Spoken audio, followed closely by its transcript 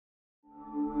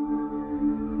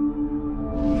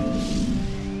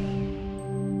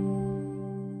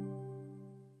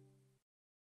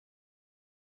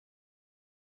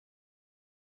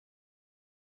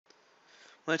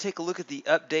I'm going to take a look at the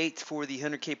updates for the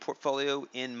 100K portfolio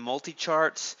in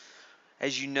MultiCharts.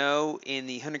 As you know, in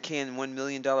the 100K and $1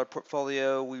 million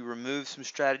portfolio, we removed some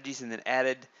strategies and then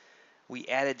we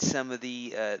added some of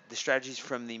the strategies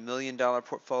from the $1 million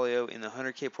portfolio in the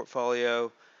 100K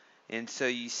portfolio. And so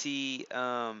you see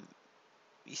the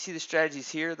strategies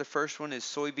here. The first one is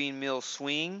soybean meal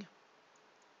swing,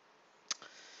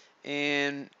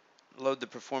 and load the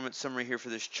performance summary here for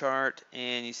this chart.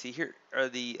 And you see here are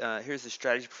here's the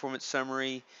strategy performance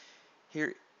summary.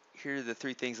 Here are the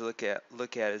three things to look at.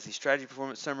 Is the strategy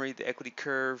performance summary, the equity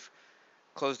curve,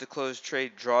 close to close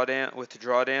trade drawdown with the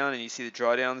drawdown, and you see the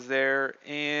drawdowns there,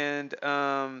 and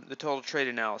the total trade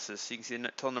analysis. So you can see the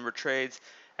total number of trades,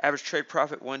 average trade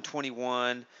profit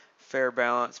 121, fair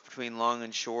balance between long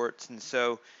and shorts. And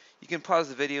so you can pause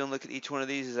the video and look at each one of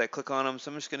these as I click on them. So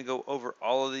I'm just going to go over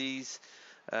all of these.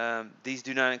 These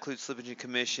do not include slippage and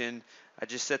commission. I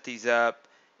just set these up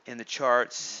in the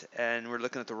charts, and we're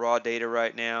looking at the raw data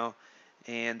right now.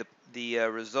 And the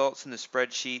results in the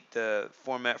spreadsheet, the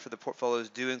format for the portfolios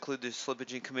do include the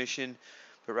slippage and commission,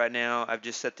 but right now I've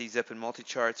just set these up in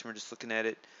multi-charts and we're just looking at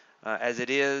it as it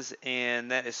is,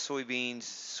 and that is soybean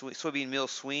meal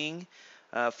swing,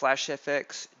 Flash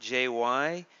FX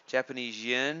JY, Japanese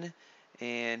yen,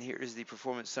 and here is the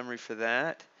performance summary for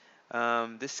that.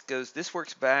 This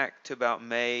works back to about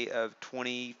May of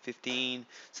 2015.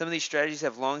 Some of these strategies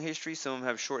have long histories, some of them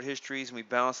have short histories, and we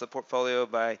balance the portfolio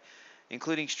by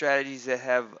including strategies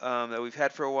that we've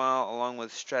had for a while, along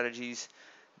with strategies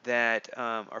that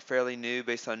are fairly new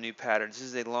based on new patterns.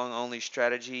 This is a long-only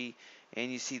strategy,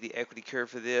 and you see the equity curve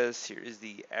for this. Here is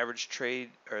the average trade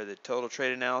or the total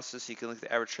trade analysis. You can look at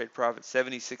the average trade profit,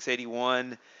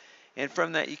 76.81, and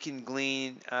from that you can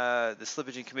glean the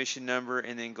slippage and commission number,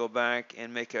 and then go back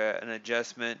and make an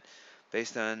adjustment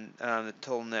based on the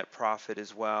total net profit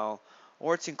as well,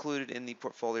 or it's included in the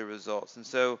portfolio results. And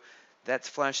so that's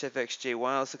Flash FX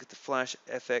JY. Let's look at the Flash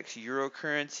FX Euro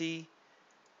currency.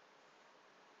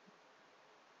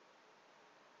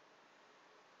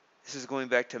 This is going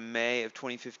back to May of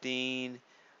 2015.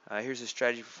 Here's the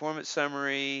strategy performance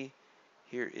summary.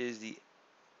 Here is the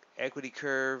equity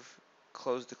curve,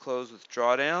 close to close with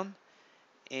drawdown.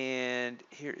 And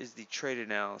here is the trade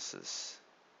analysis.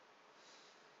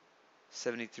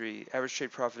 73. Average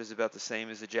trade profit is about the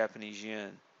same as the Japanese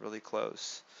yen, really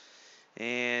close.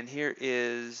 And here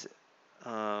is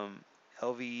LVDTL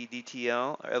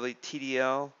or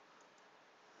LVTDL,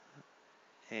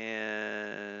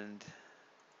 and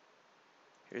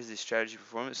here's the strategy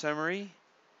performance summary.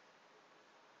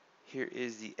 Here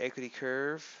is the equity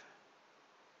curve,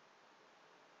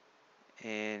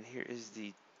 and here is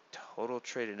the total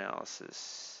trade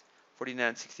analysis.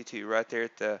 49.62, right there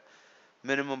at the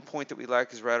minimum point that we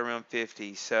like is right around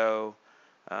 50. So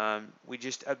we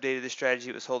just updated the strategy.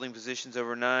 It was holding positions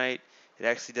overnight. It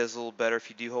actually does a little better if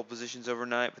you do hold positions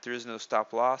overnight, but there is no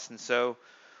stop loss, and so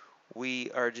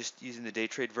we are just using the day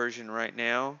trade version right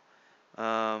now.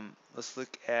 Let's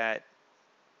look at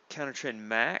counter trend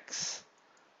max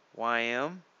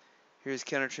YM. Here's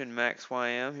counter trend max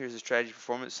YM. Here's the strategy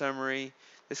performance summary.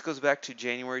 This goes back to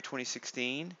January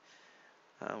 2016.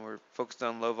 We're focused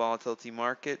on low volatility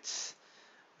markets.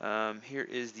 Here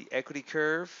is the equity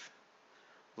curve,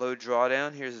 low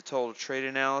drawdown. Here's the total trade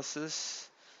analysis,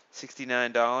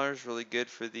 $69, really good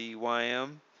for the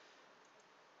YM.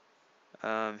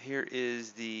 Here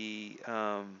is the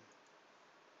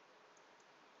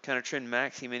counter trend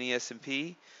max mini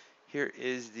S&P. Here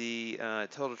is the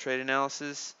total trade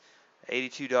analysis,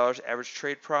 $82 average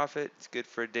trade profit. It's good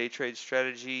for a day trade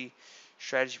strategy.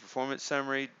 Strategy performance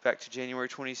summary back to January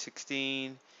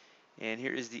 2016. And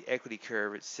here is the equity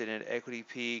curve. It's sitting at equity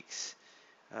peaks.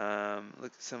 Look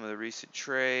at some of the recent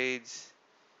trades.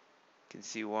 You can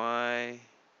see why.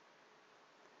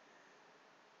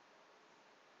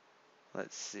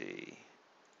 Let's see.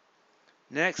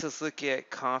 Next, let's look at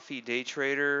Coffee Day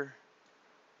Trader.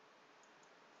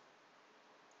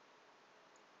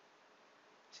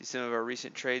 See some of our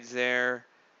recent trades there.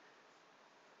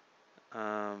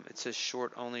 It's a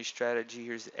short only strategy.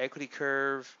 Here's the equity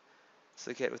curve. Let's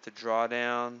look at it with the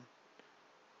drawdown.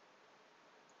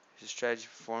 Here's the strategy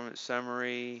performance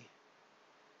summary.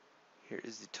 Here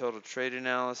is the total trade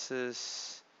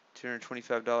analysis.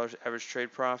 $225 average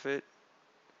trade profit.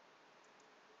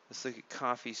 Let's look at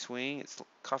Coffee Swing.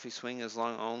 Coffee Swing is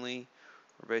long only.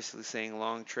 We're basically saying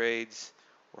long trades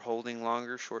we're holding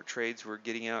longer, short trades we're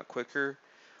getting out quicker.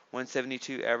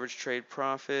 172 average trade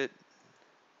profit.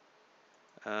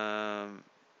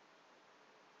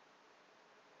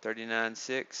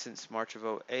 39.6 since March of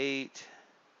 08.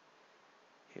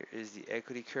 Here is the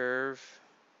equity curve.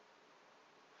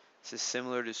 This is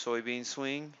similar to soybean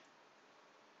swing.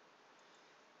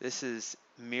 This is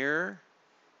mirror,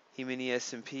 E-mini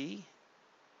S&P.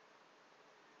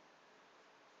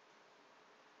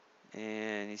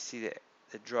 And you see that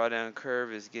the drawdown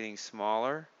curve is getting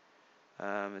smaller.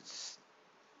 It's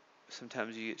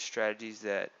sometimes you get strategies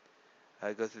that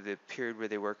go through the period where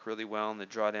they work really well, and the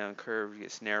drawdown curve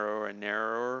gets narrower and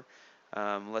narrower.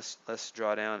 Less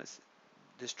drawdown.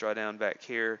 This drawdown back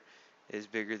here is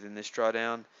bigger than this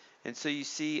drawdown. And so you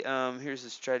see, here's the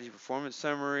strategy performance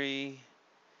summary,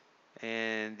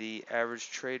 and the average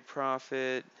trade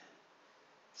profit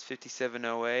is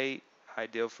 57.08,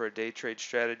 ideal for a day trade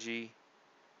strategy.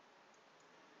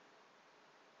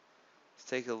 Let's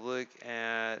take a look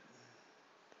at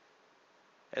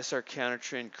SR counter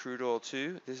trend crude oil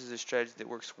 2. This is a strategy that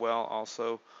works well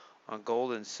also on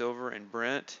gold and silver and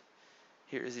Brent.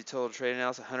 Here is the total trade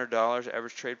analysis, $100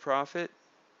 average trade profit.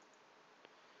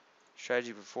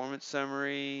 Strategy performance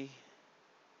summary.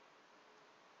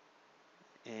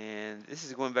 And this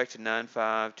is going back to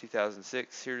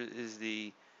 9/5/2006. Here is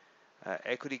the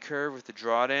equity curve with the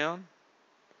drawdown.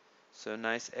 So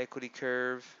nice equity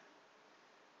curve.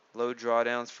 Low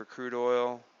drawdowns for crude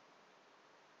oil.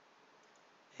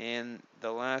 And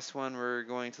the last one we're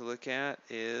going to look at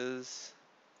is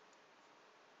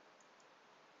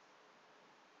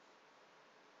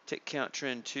tick count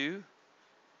trend 2.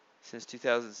 Since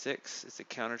 2006, it's a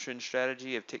counter trend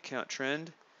strategy of tick count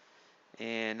trend.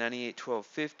 And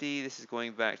 98.1250, this is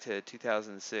going back to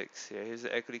 2006. Yeah, here's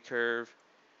the equity curve,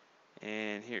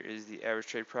 and here is the average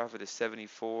trade profit of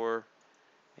 74.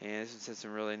 And this one's had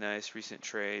some really nice recent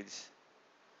trades.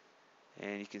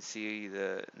 And you can see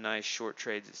the nice short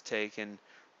trades it's taken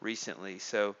recently.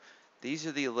 So these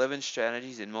are the 11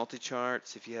 strategies in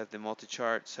MultiCharts. If you have the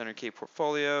MultiCharts 100K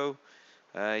portfolio,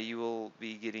 you will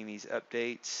be getting these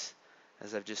updates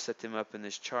as I've just set them up in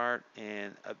this chart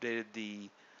and updated the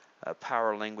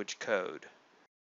power language code.